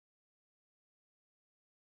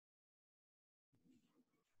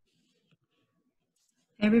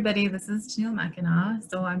Hey everybody, this is Janelle Mackinac.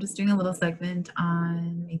 So I'm just doing a little segment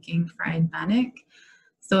on making fried bannock.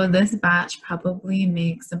 So this batch probably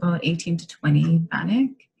makes about 18 to 20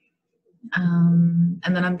 bannock. And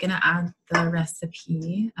then I'm gonna add the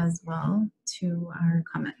recipe as well to our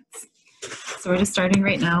comments. So we're just starting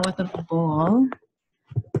right now with a bowl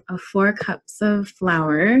of 4 cups of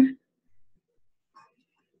flour.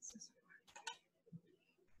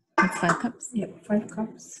 That's 5 cups? Yep, 5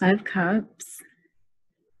 cups. 5 cups.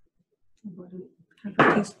 About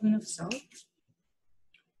half a teaspoon of salt.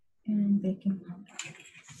 And baking powder.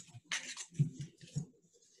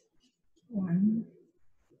 1.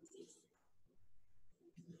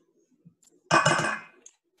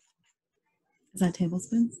 Is that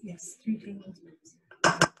tablespoons? Yes, 3 tablespoons.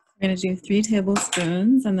 We're going to do 3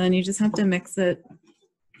 tablespoons, and then you just have to mix it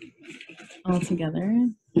all together.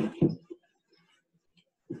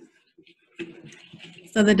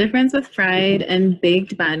 So the difference with fried and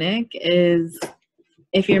baked bannock is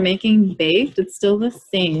if you're making baked, it's still the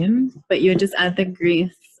same, but you would just add the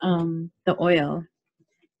grease, the oil.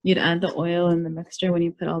 You'd add the oil in the mixture when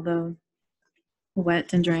you put all the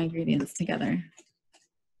wet and dry ingredients together.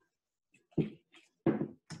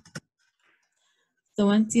 So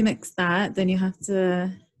once you mix that, then you have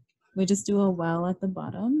to, we just do a well at the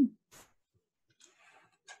bottom.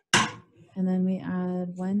 And then we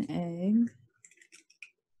add 1 egg.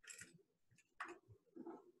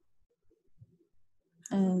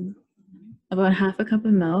 And about half a cup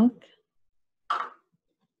of milk.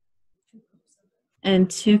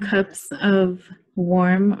 And 2 cups of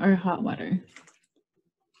warm or hot water.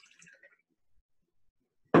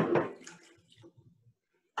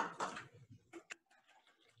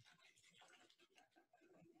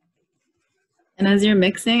 And as you're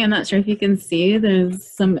mixing, I'm not sure if you can see,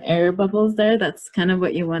 there's some air bubbles there. That's kind of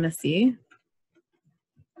what you want to see.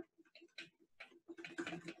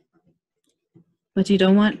 But you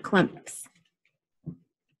don't want clumps.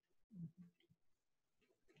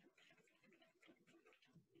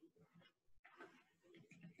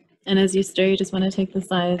 And as you stir, you just want to take the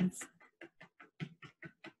sides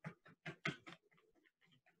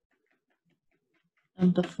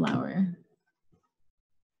of the flour.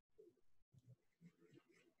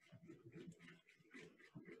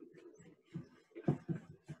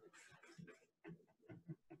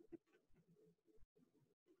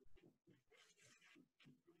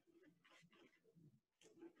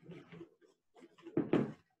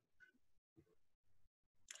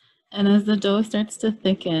 And as the dough starts to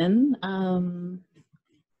thicken,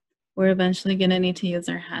 we're eventually going to need to use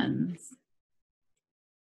our hands.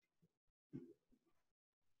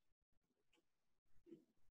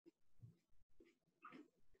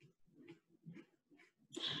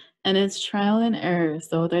 And it's trial and error,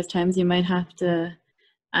 so there's times you might have to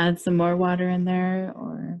add some more water in there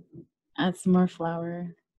or add some more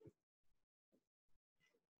flour.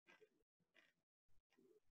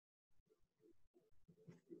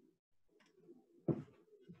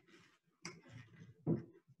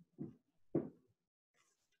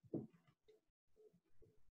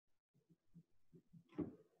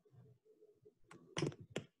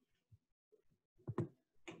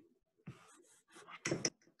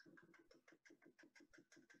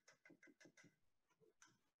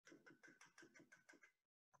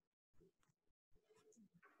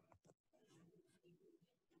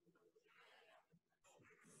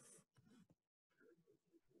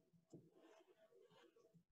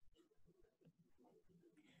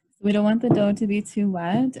 We don't want the dough to be too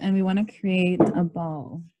wet, and we want to create a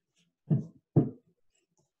ball.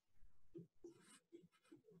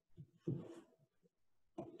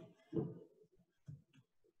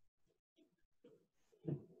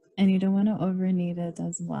 And you don't want to over knead it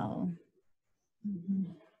as well.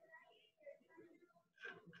 Mm-hmm.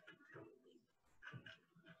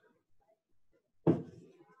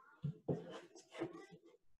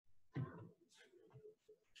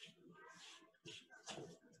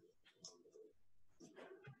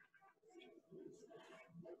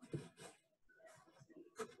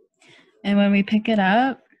 And when we pick it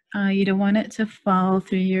up, you don't want it to fall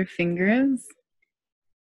through your fingers.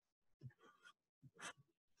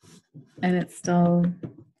 And it's still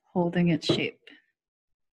holding its shape.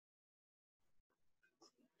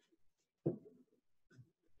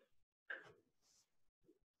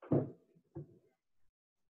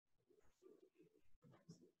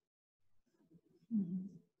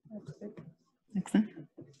 That's good. Excellent.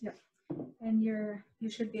 Yeah. And you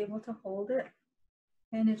should be able to hold it.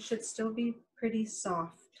 And it should still be pretty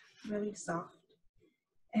soft, really soft.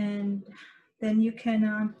 And then you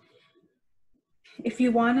can, if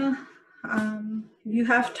you want to, if you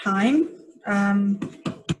have time,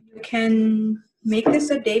 You can make this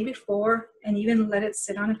a day before and even let it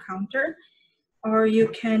sit on a counter, or you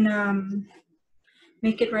can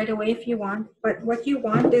make it right away if you want. But what you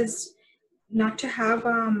want is not to have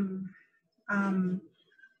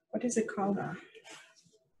what is it called?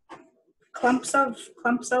 Clumps of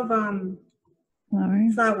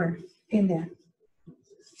flour in there.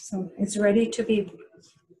 So it's ready to be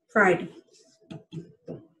fried.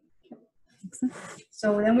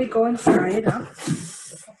 So then we go and fry it up.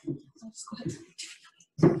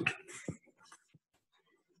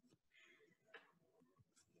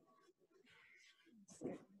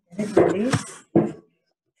 Get it ready.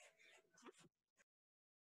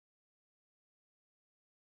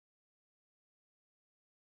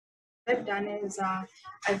 What I've done is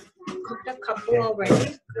I've cooked a couple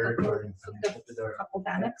already, cooked a couple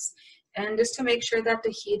Bannocks, and just to make sure that the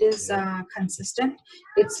heat is consistent,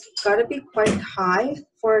 it's got to be quite high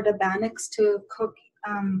for the Bannocks to cook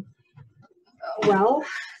well.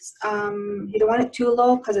 You don't want it too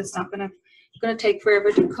low because it's not gonna take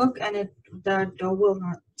forever to cook, and the dough will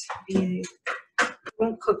not be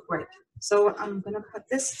won't cook right. So I'm gonna put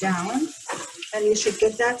this down, and you should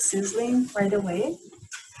get that sizzling right away.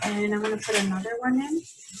 And I'm gonna put another one in,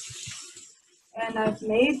 and I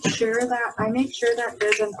make sure that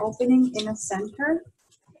there's an opening in the center,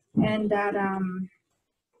 and that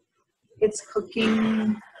it's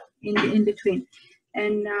cooking in between.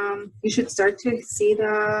 And you should start to see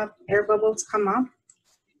the air bubbles come up,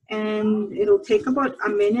 and it'll take about a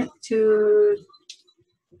minute to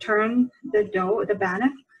turn the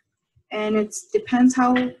bannock, and it depends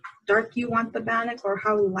how dark you want the bannock or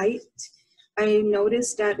how light. I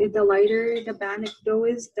noticed that the lighter the bannock dough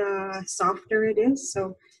is, the softer it is,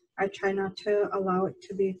 so I try not to allow it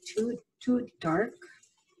to be too dark.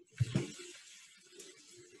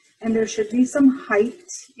 And there should be some height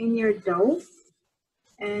in your dough,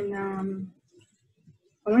 and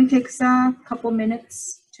only takes a couple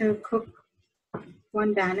minutes to cook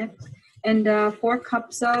one bannock. And 4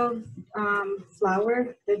 cups of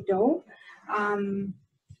flour, the dough,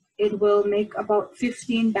 it will make about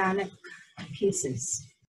 15 bannock pieces.